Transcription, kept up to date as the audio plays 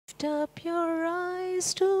Lift up your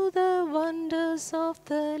eyes to the wonders of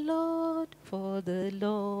the Lord, for the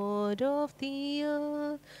Lord of the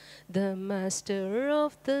earth, the Master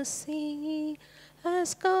of the sea,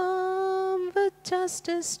 has come with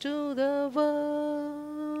justice to the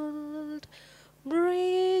world.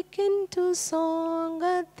 Break into song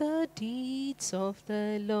at the deeds of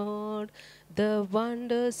the Lord, the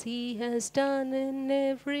wonders he has done in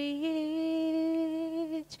every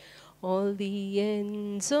age. All the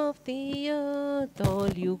ends of the earth, all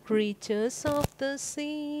you creatures of the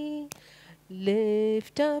sea,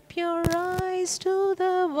 lift up your eyes to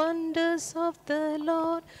the wonders of the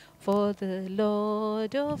Lord, for the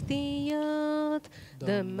Lord of the earth,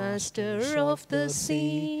 the Master of the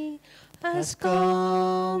sea, has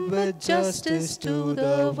come with justice to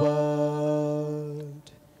the world.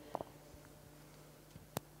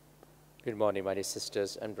 Good morning, my dear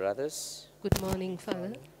sisters and brothers. Good morning,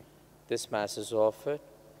 Father. This Mass is offered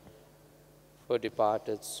for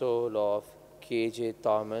departed soul of K.J.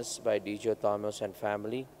 Thomas by D.J. Thomas and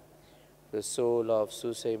family, the soul of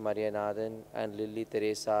Susai Marianathan and Lily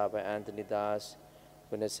Teresa by Anthony Das,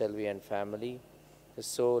 Punaselvi and family, the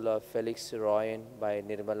soul of Felix Royan by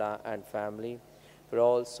Nirmala and family, for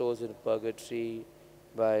all souls in purgatory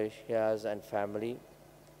by Hyaz and family,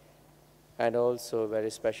 and also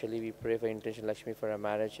very specially we pray for intention Lakshmi for our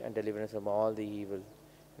marriage and deliverance from all the evil.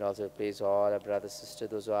 And also praise all our brothers, sisters,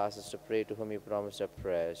 those who asked us to pray, to whom we promised our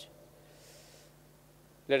prayers.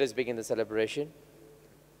 Let us begin the celebration.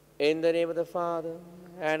 In the name of the Father,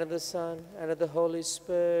 and of the Son, and of the Holy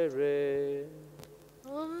Spirit.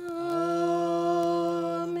 Amen.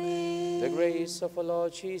 The grace of our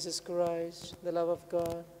Lord Jesus Christ, the love of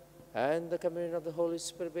God, and the communion of the Holy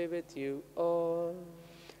Spirit be with you all.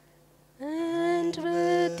 And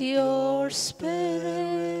with your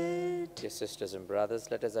spirit. Dear sisters and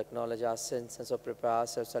brothers, let us acknowledge our sins and so prepare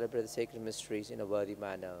ourselves to celebrate the sacred mysteries in a worthy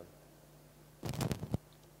manner.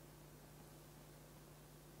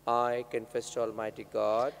 I confess to Almighty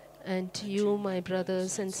God And to you, my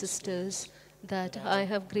brothers and sisters, that I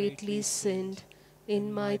have greatly sinned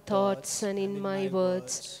in my thoughts and in my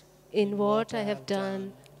words, in what I have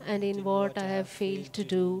done and in what I have failed to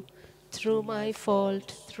do, through my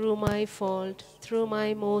fault, through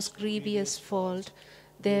my most grievous fault.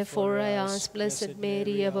 Therefore I ask Blessed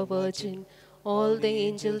Mary, ever Virgin, all the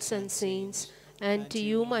angels and saints, and to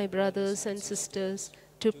you, my brothers and sisters,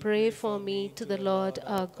 to pray for me to the Lord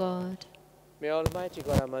our God. May Almighty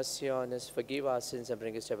God have mercy on us, forgive our sins, and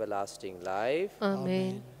bring us to everlasting life.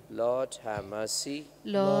 Amen. Lord, have mercy.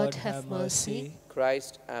 Lord, have mercy.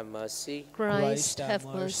 Christ, have mercy. Christ, have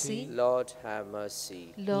mercy. Lord, have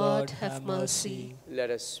mercy. Lord, have mercy.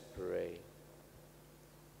 Let us pray.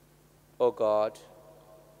 O God,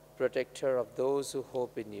 protector of those who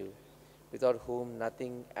hope in you, without whom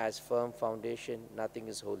nothing has firm foundation, nothing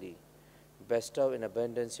is holy, bestow in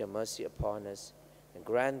abundance your mercy upon us, and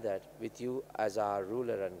grant that, with you as our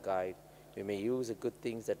ruler and guide, we may use the good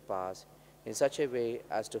things that pass in such a way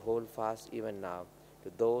as to hold fast even now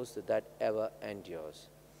to those that ever endures.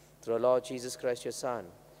 Through our Lord Jesus Christ, your Son,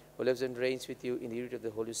 who lives and reigns with you in the unity of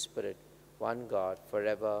the Holy Spirit, one God,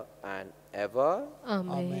 forever and ever.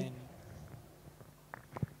 Amen.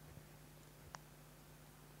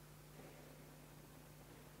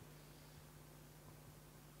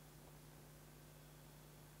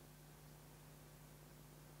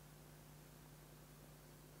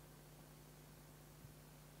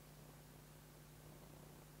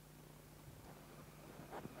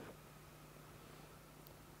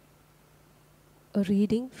 A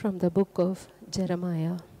reading from the book of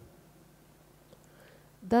Jeremiah.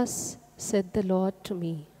 Thus said the Lord to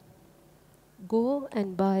me, Go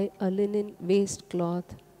and buy a linen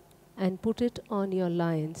waistcloth and put it on your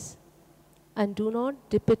lions, and do not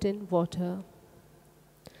dip it in water.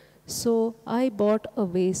 So I bought a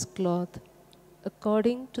waistcloth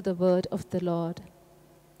according to the word of the Lord,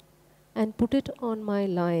 and put it on my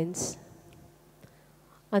lions.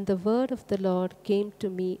 And the word of the Lord came to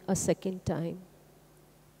me a second time.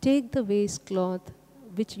 Take the waistcloth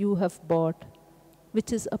which you have bought,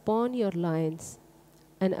 which is upon your lions,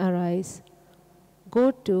 and arise, go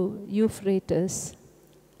to Euphrates,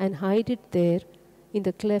 and hide it there in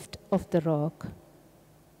the cleft of the rock.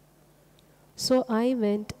 So I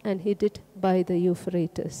went and hid it by the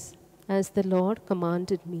Euphrates, as the Lord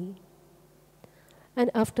commanded me. And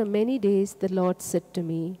after many days the Lord said to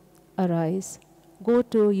me, Arise, go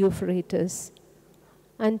to Euphrates,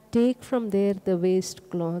 and take from there the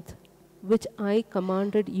waistcloth, which I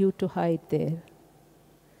commanded you to hide there.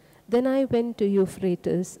 Then I went to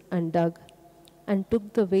Euphrates and dug, and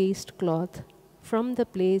took the waistcloth from the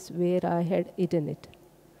place where I had hidden it,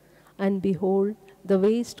 And behold, the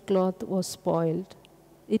waste cloth was spoiled.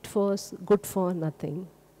 It was good for nothing.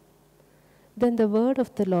 Then the word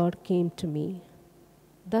of the Lord came to me.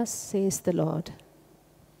 Thus says the Lord,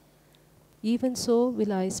 even so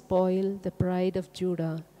will I spoil the pride of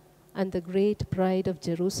Judah and the great pride of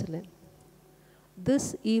Jerusalem.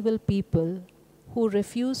 This evil people, who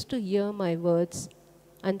refuse to hear my words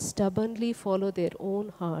and stubbornly follow their own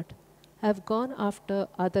heart, have gone after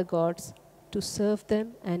other gods to serve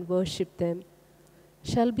them and worship them,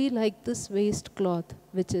 shall be like this waste cloth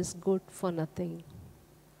which is good for nothing.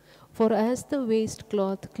 For as the waste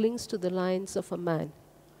cloth clings to the loins of a man,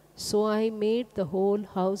 so I made the whole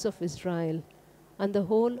house of Israel and the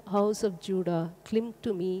whole house of Judah cling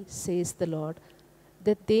to me, says the Lord,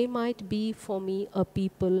 that they might be for me a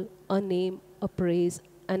people, a name, a praise,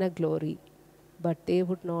 and a glory. But they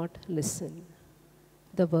would not listen.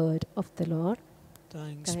 The word of the Lord.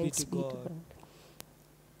 Thanks be to God.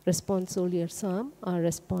 Responsorial Psalm, our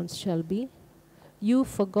response shall be, you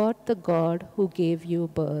forgot the God who gave you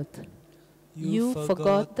birth. You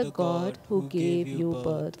forgot the God who gave you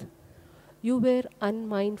birth. You were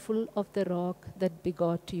unmindful of the rock that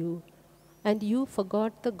begot you, and you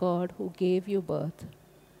forgot the God who gave you birth.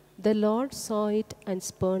 The Lord saw it and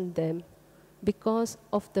spurned them because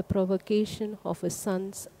of the provocation of his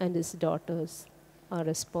sons and his daughters. Our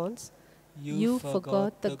response, you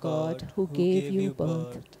forgot the God who gave you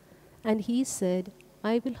birth. And he said,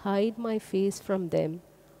 I will hide my face from them.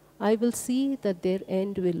 I will see that their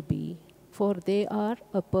end will be, for they are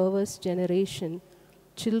a perverse generation,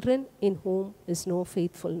 children in whom is no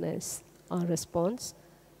faithfulness. Our response,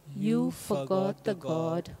 you forgot the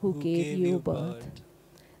God who gave you birth.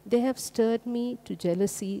 They have stirred me to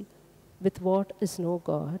jealousy with what is no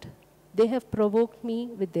God. They have provoked me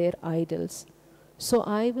with their idols. So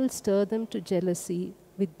I will stir them to jealousy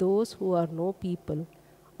with those who are no people.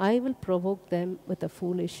 I will provoke them with a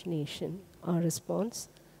foolish nation. Our response,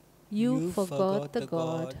 you forgot the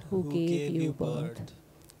God who gave you birth.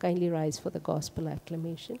 Kindly rise for the gospel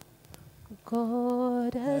acclamation.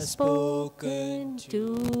 God has spoken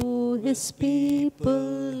to his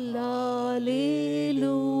people, Alleluia.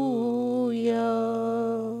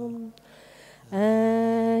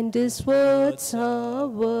 And his words are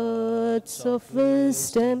words of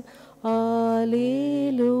wisdom, Alleluia.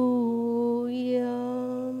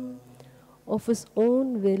 Of his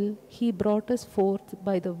own will he brought us forth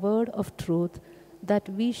by the word of truth, that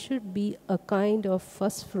we should be a kind of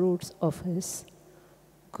first fruits of his.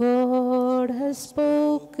 God has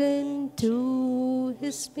spoken to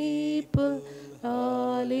his people,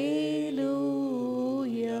 Alleluia.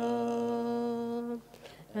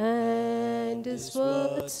 And his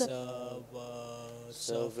words are words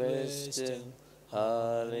of wisdom,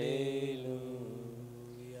 Hallelujah.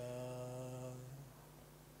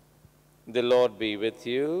 The Lord be with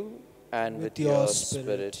you and with your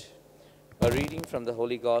spirit. A reading from the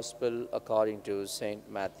Holy Gospel according to St.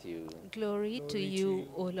 Matthew. Glory to you,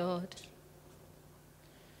 O Lord.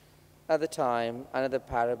 At the time, another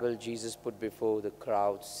parable Jesus put before the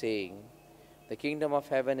crowd, saying, the kingdom of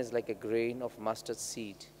heaven is like a grain of mustard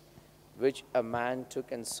seed, which a man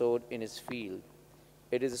took and sowed in his field.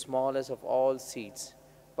 It is the smallest of all seeds,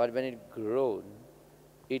 but when it grows,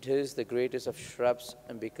 it is the greatest of shrubs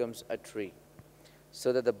and becomes a tree,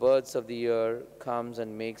 so that the birds of the air comes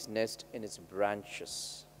and makes nest in its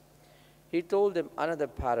branches. He told them another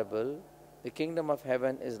parable. The kingdom of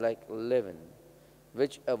heaven is like leaven,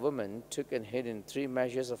 which a woman took and hid in 3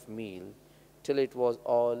 measures of meal, till it was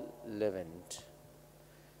all leavened.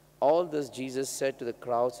 All this Jesus said to the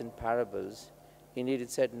crowds in parables. Indeed,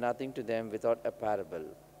 it said nothing to them without a parable.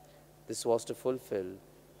 This was to fulfill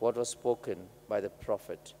what was spoken by the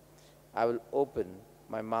prophet. I will open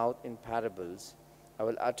my mouth in parables. I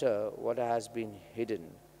will utter what has been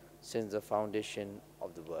hidden since the foundation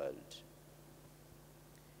of the world.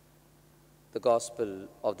 The Gospel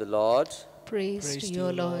of the Lord. Praise to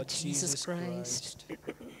your Lord Jesus Christ.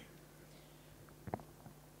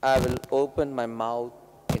 I will open my mouth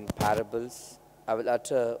in parables. I will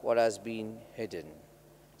utter what has been hidden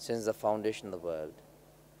since the foundation of the world.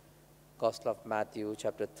 Gospel of Matthew,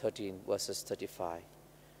 chapter 13, verses 35.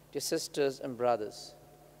 Dear sisters and brothers,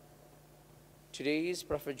 today's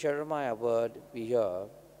Prophet Jeremiah word we hear,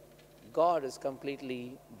 God is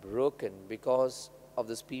completely broken because of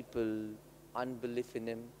this people, unbelief in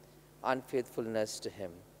him, unfaithfulness to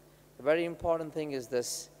him. The very important thing is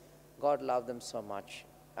this: God loved them so much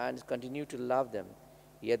and continue to love them,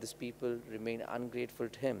 yet these people remain ungrateful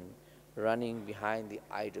to him, running behind the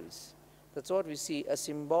idols. That's what we see, a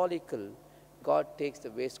symbolical. God takes the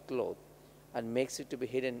waste cloth and makes it to be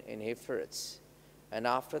hidden in ephrates. And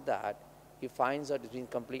after that, he finds out it's been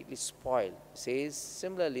completely spoiled. Says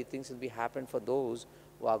similarly, things will be happen for those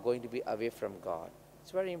who are going to be away from God.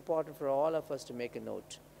 It's very important for all of us to make a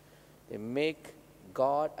note. They make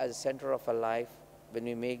God as the center of our life. When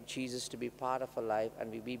we make Jesus to be part of our life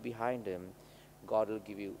and we be behind him, God will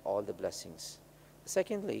give you all the blessings.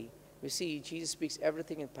 Secondly, we see Jesus speaks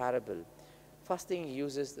everything in parable. First thing, he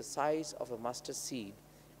uses the size of a mustard seed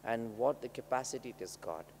and what the capacity it has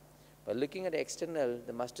got. By looking at the external,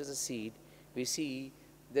 the mustard seed, we see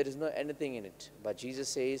there is no anything in it. But Jesus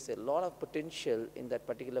says there's a lot of potential in that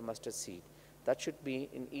particular mustard seed. That should be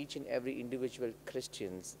in each and every individual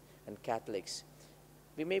Christians and Catholics.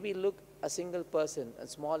 We maybe look a single person and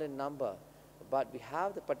small in number, but we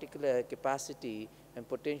have the particular capacity and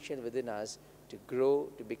potential within us to grow,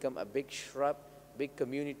 to become a big shrub, big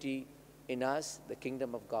community. In us, the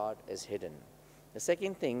kingdom of God is hidden. The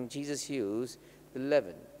second thing, Jesus used the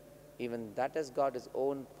leaven. Even that has got its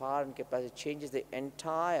own power and capacity, changes the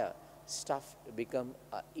entire stuff to become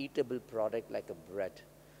an eatable product like a bread.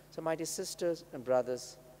 So my dear sisters and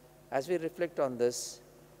brothers, as we reflect on this,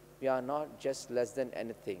 we are not just less than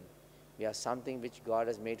anything. We are something which God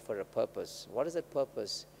has made for a purpose. What is that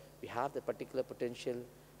purpose? We have the particular potential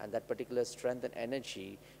and that particular strength and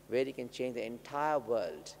energy where He can change the entire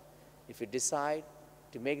world. If we decide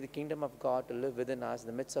to make the kingdom of God to live within us, in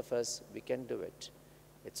the midst of us, we can do it.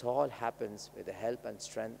 It all happens with the help and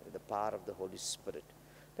strength, with the power of the Holy Spirit.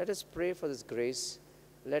 Let us pray for this grace.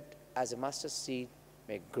 Let, as a mustard seed,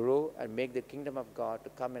 may grow and make the kingdom of God to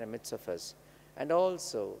come in the midst of us. And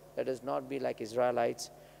also, let us not be like Israelites,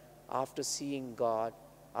 after seeing God,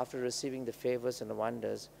 after receiving the favors and the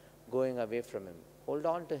wonders, going away from Him. Hold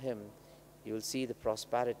on to Him. You will see the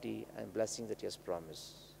prosperity and blessings that He has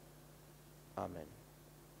promised. Amen.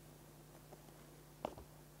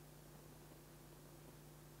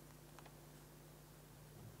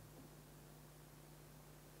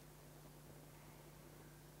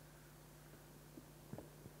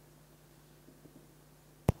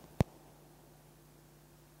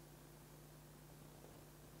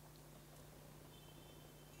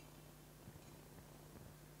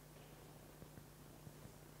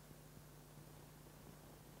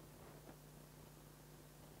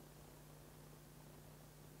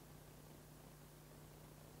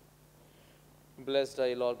 Blessed are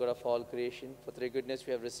you, Lord God of all creation. For through goodness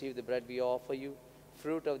we have received the bread we offer you,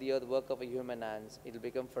 fruit of the earth, work of a human hands. It will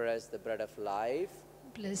become for us the bread of life.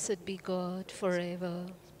 Blessed be God forever.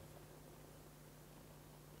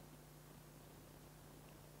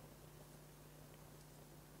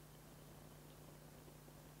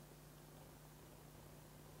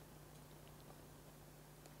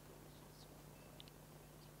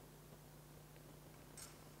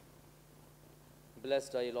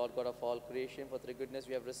 Blessed are you, Lord God of all creation. For through goodness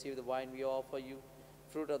we have received the wine we offer you,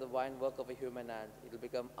 fruit of the vine, work of a human hand. It will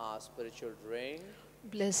become our spiritual drink.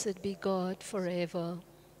 Blessed be God forever.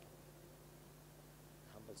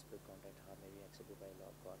 Humble spirit, contrite heart may be accepted by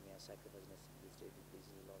Lord God. May our sacrifice this day be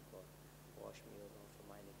pleasing to Lord God. Wash me, O Lord, from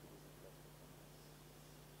my iniquities and cleanse me from my sins.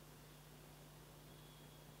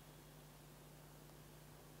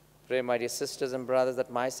 Pray, my dear sisters and brothers, that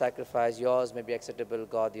my sacrifice, yours, may be acceptable,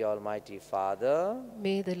 God the Almighty Father.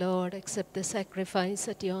 May the Lord accept the sacrifice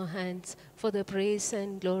at your hands for the praise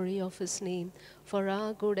and glory of His name, for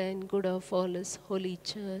our good and good of all His holy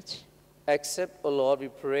church. Accept, O Lord, we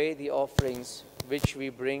pray, the offerings which we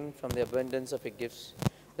bring from the abundance of your gifts,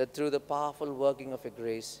 that through the powerful working of your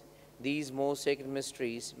grace, these most sacred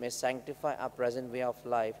mysteries may sanctify our present way of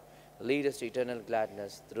life, lead us to eternal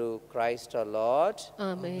gladness, through Christ our Lord.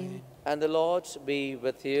 Amen. And the Lord be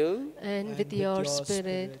with you. And with your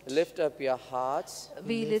spirit, Lift up your hearts.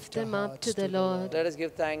 we lift them up to the Lord. Let us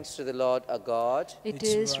give thanks to the Lord our God. It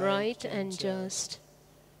is right and just.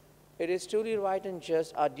 It is truly right and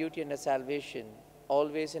just, our duty and our salvation,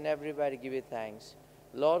 always and everywhere to give you thanks.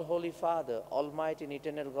 Lord, Holy Father, Almighty and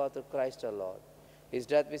eternal God, through Christ our Lord. His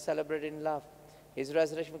death we celebrate in love. His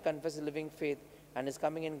resurrection we confess in living faith. And His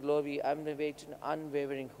coming in glory,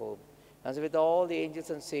 unwavering hope. And so with all the angels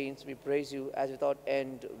and saints, we praise you, as without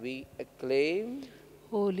end we acclaim.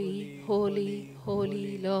 Holy, holy,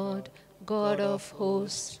 holy Lord, God of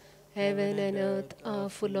hosts, heaven and earth are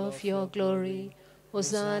full of your glory.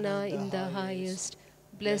 Hosanna in the highest.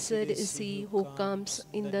 Blessed is he who comes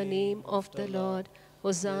in the name of the Lord.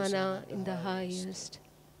 Hosanna in the highest.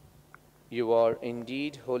 You are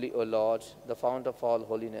indeed holy, O Lord, the fount of all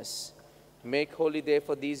holiness. Make holy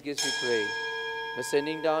therefore these gifts, we pray, by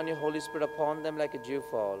sending down your Holy Spirit upon them like a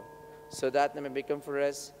dewfall, so that they may become for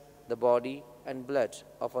us the body and blood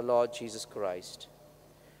of our Lord Jesus Christ.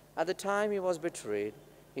 At the time He was betrayed,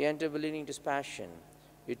 He entered believing to his passion.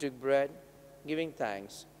 He took bread, giving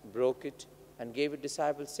thanks, broke it, and gave it to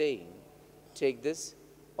disciples, saying, "Take this,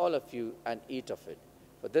 all of you, and eat of it.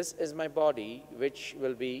 For this is my body, which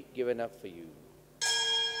will be given up for you."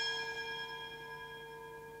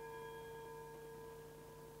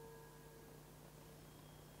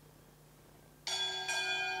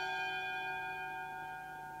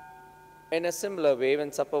 In a similar way,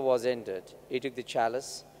 when supper was ended, he took the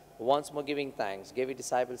chalice, once more giving thanks, gave it to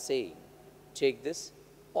disciples, saying, "Take this,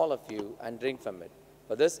 all of you, and drink from it.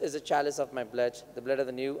 For this is the chalice of my blood, the blood of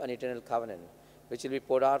the new and eternal covenant, which will be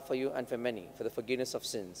poured out for you and for many, for the forgiveness of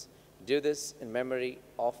sins. Do this in memory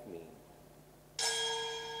of me."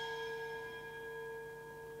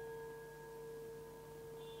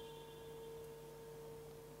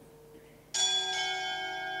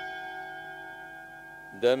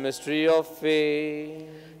 The mystery of faith.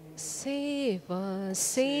 Save us,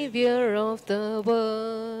 Savior of the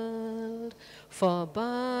world, for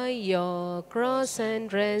by your cross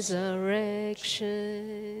and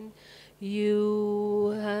resurrection,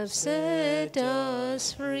 you have set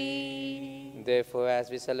us free. Therefore,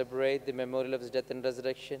 as we celebrate the memorial of his death and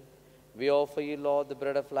resurrection, we offer you, Lord, the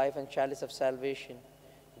bread of life and chalice of salvation,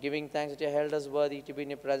 giving thanks that you held us worthy to be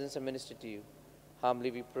in your presence and minister to you.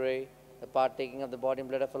 Humbly we pray, the partaking of the body and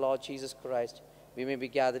blood of our Lord Jesus Christ, we may be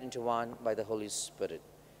gathered into one by the Holy Spirit.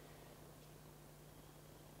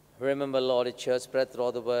 Remember, Lord, a church spread through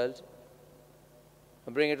all the world,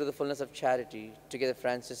 and bring it to the fullness of charity, together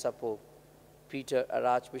Francis our Pope, Peter our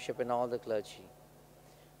Archbishop, and all the clergy.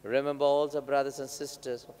 Remember all our brothers and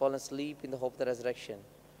sisters who have fallen asleep in the hope of the resurrection.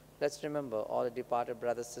 Let's remember all the departed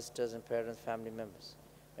brothers, sisters, and parents, family members.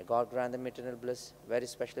 May God grant them eternal bliss. Very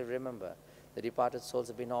specially remember the departed souls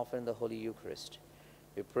have been offered in the Holy Eucharist.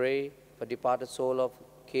 We pray for departed soul of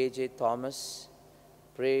K.J. Thomas.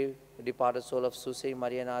 Pray for departed soul of Susei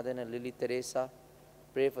Marianathan and Lily Teresa.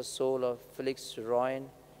 Pray for soul of Felix Royan.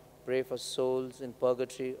 Pray for souls in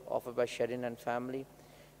purgatory offered by Shedin and family.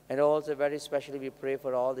 And also very specially we pray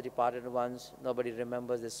for all the departed ones. Nobody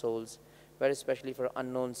remembers their souls. Very especially for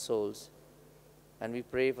unknown souls. And we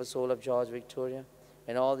pray for soul of George Victoria.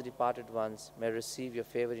 And all the departed ones may receive your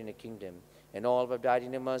favor in your kingdom. And all who have died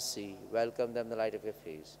in your mercy, welcome them in the light of your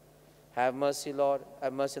face. Have mercy, Lord.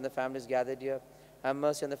 Have mercy on the families gathered here. Have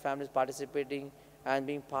mercy on the families participating and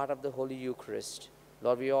being part of the Holy Eucharist.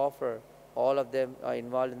 Lord, we offer all of them are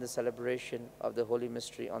involved in the celebration of the Holy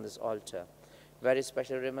Mystery on this altar. Very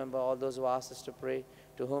especially remember all those who asked us to pray,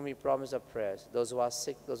 to whom we promise our prayers. Those who are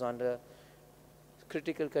sick, those under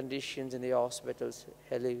critical conditions in the hospitals,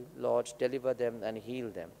 Lord, deliver them and heal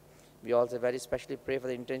them. We also very specially pray for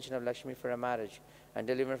the intention of Lakshmi for a marriage and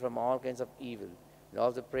deliver from all kinds of evil. We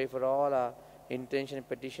also pray for all our intention and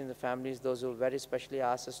petitions of families, those who very specially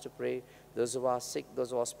ask us to pray, those who are sick, those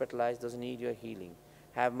who are hospitalized, those who need your healing.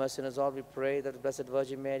 Have mercy on us all, we pray, that the Blessed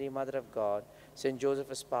Virgin Mary, Mother of God, St. Joseph,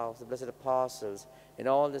 her spouse, the blessed apostles, and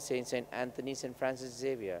all the saints, St. Anthony, St. Francis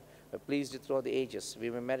Xavier, are pleased you throughout the ages. We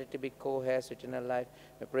may merit to be co-heirs to eternal life.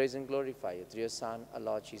 May praise and glorify you through your Son, our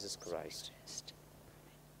Lord Jesus Christ.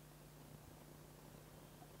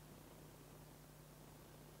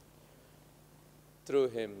 Through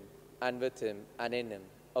him, and with him, and in him,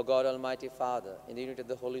 O God, Almighty Father, in the unity of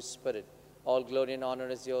the Holy Spirit, all glory and honor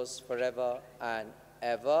is yours forever and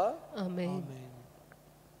ever. Amen. Amen.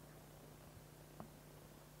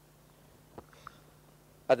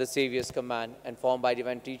 At the Saviour's command and formed by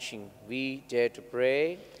divine teaching, we dare to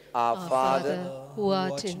pray, Our Father, who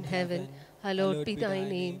art in heaven, hallowed be thy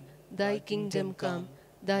name. Thy kingdom come,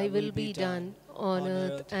 thy will be done, on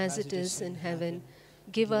earth as it is in heaven.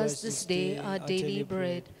 Give us this day our daily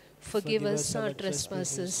bread. Forgive us our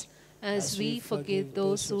trespasses, as we forgive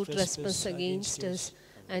those who trespass against us.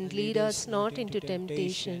 And lead us not into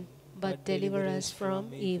temptation, but deliver us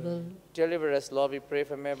from evil. Deliver us, Lord, we pray,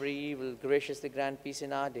 from every evil. Graciously grant peace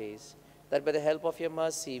in our days, that by the help of your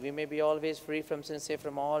mercy we may be always free from sin, safe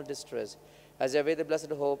from all distress, as we await the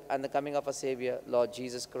blessed hope and the coming of our Savior, Lord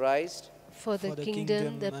Jesus Christ. For the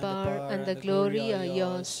kingdom, the power, and the glory are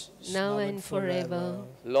yours, now and forever.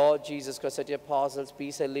 Lord Jesus Christ, said to your apostles,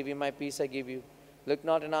 peace I leave you, my peace I give you. Look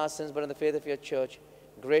not on our sins, but on the faith of your church.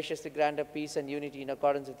 Graciously grant her peace and unity in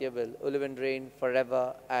accordance with your will, who live and reign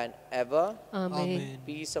forever and ever. Amen.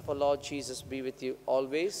 Peace of our Lord Jesus be with you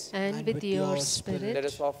always. And with your spirit. Let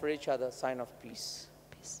us offer each other a sign of peace.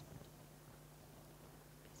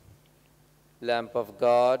 Lamp of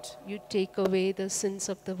God, You take away the sins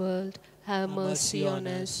of the world. Have mercy on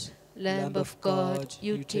us. Lamb of God,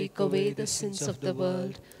 you take away the sins of the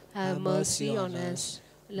world. Have mercy on us.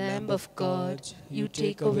 Lamb of God, you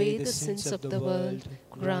take away the sins of the world.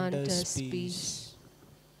 Grant us peace.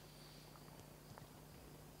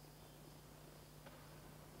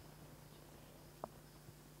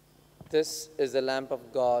 This is the Lamb of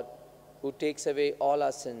God who takes away all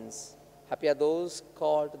our sins. Happy are those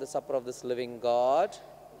called to the supper of this living God.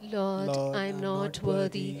 Lord, I am not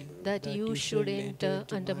worthy that you should enter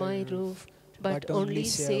under my roof, but only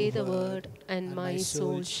say the word, and my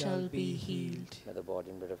soul shall be healed. May the body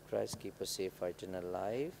and blood of Christ keep us safe for eternal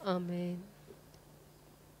life. Amen.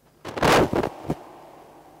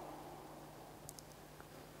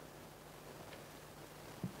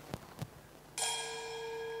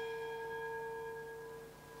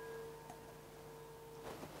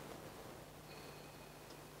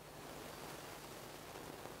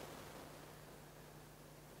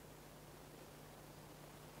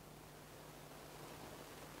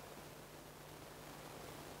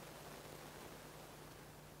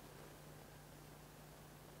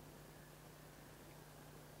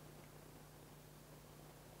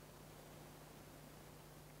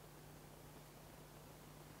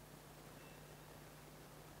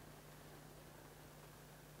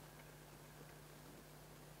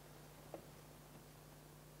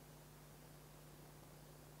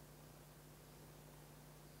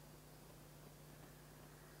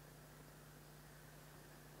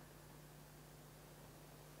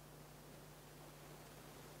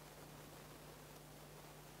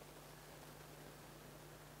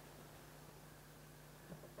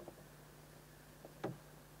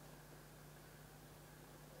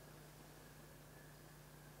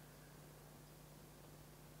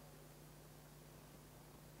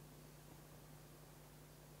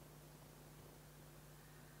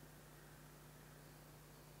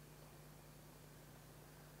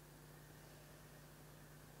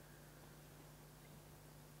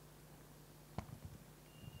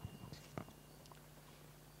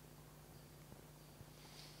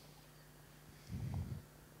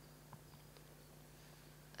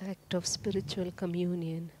 Act of spiritual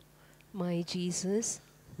communion. My Jesus,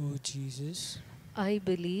 O Jesus, I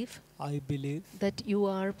believe I believe that you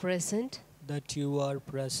are present that you are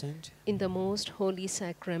present in the most holy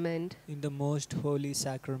sacrament. in the most holy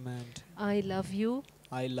sacrament. I love you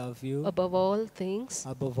I love you above all things,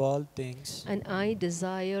 above all things. and I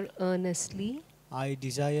desire earnestly I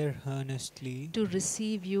desire earnestly to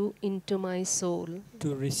receive you into my soul.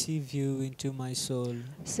 to receive you into my soul.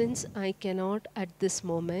 Since I cannot at this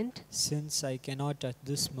moment Since I cannot at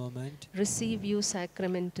this moment receive you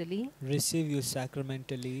sacramentally, receive you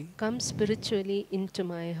sacramentally, come spiritually into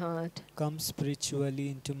my heart. come spiritually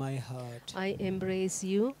into my heart. I embrace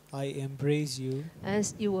you I embrace you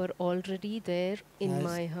as you are already there in As-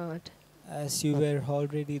 my heart, as you were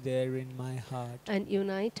already there in my heart, and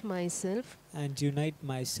unite myself and unite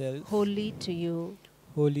myself wholly to you.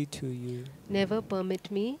 wholly to you. Never permit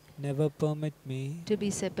me Never permit me to be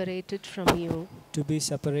separated from you. to be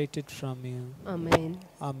separated from you. Amen.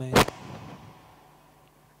 Amen.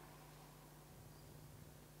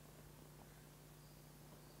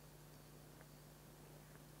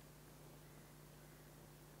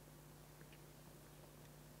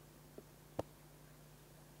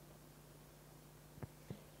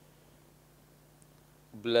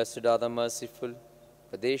 Blessed are the merciful,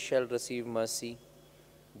 for they shall receive mercy.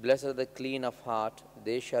 Blessed are the clean of heart,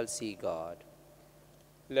 they shall see God.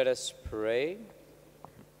 Let us pray.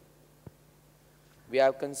 We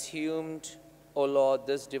have consumed, O Lord,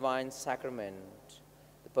 this divine sacrament,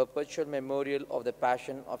 the perpetual memorial of the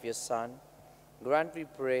passion of your Son. Grant, we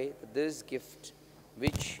pray, that this gift,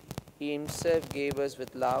 which he himself gave us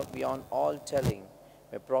with love beyond all telling,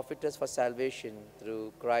 may profit us for salvation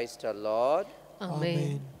through Christ our Lord.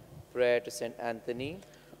 Amen. Prayer to St. Anthony.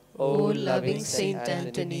 O loving St.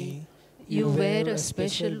 Anthony, you were a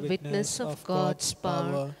special witness of God's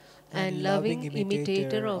power and loving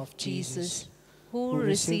imitator of Jesus, who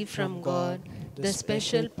received from God the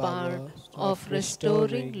special power of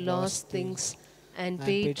restoring lost things and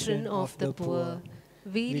patron of the poor.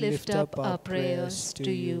 We lift up our prayers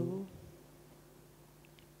to you.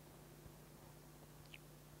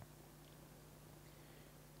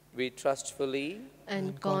 We trustfully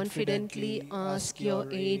And confidently ask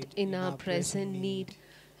your aid in our present need.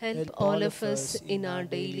 Help all of us in our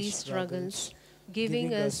daily struggles,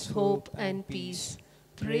 giving us hope and peace.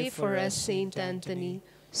 Pray for us, St. Anthony,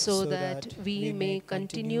 so that we may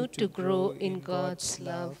continue to grow in God's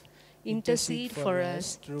love. Intercede for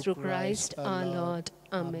us through Christ our Lord.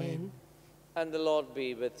 Amen. and the Lord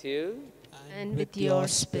be with you. And with your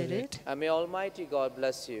spirit. And may Almighty God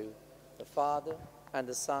bless you, the Father, and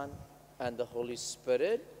the Son, and the Holy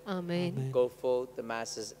Spirit. Amen. Amen. Go forth, the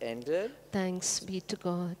Mass is ended. Thanks be to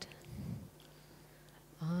God.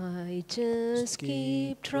 I just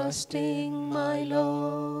keep trusting my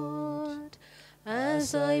Lord as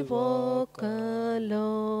as I walk along.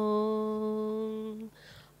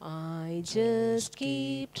 I just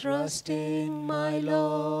keep trusting my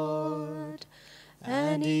Lord,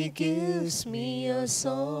 and He gives me a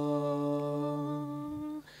song.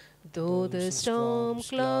 Though the storm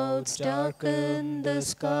clouds darken the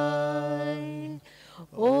sky,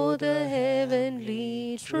 o'er the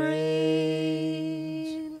heavenly trail,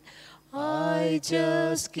 I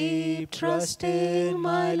just keep trusting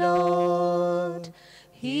my Lord.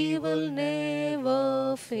 He will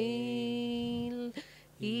never fail.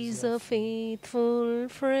 He's a faithful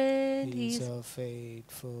friend. He's a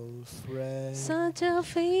faithful friend. Such a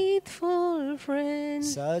faithful friend.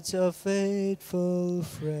 Such a faithful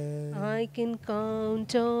friend. I can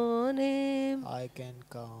count on Him I can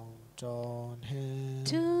count on Him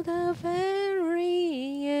to the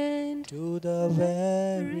very end. to the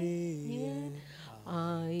very end.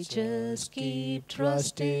 I just keep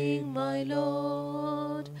trusting my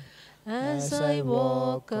Lord as I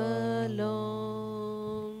walk along.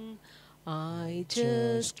 I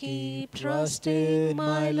just keep trusting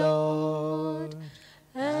my Lord,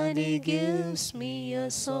 and He gives me a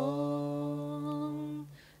song.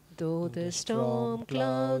 Though the storm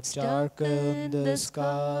clouds darken the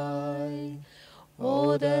sky,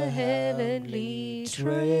 o'er the heavenly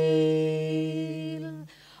trail,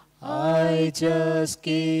 I just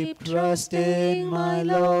keep trusting my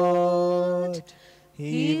Lord.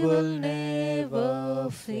 He will never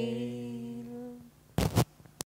fail.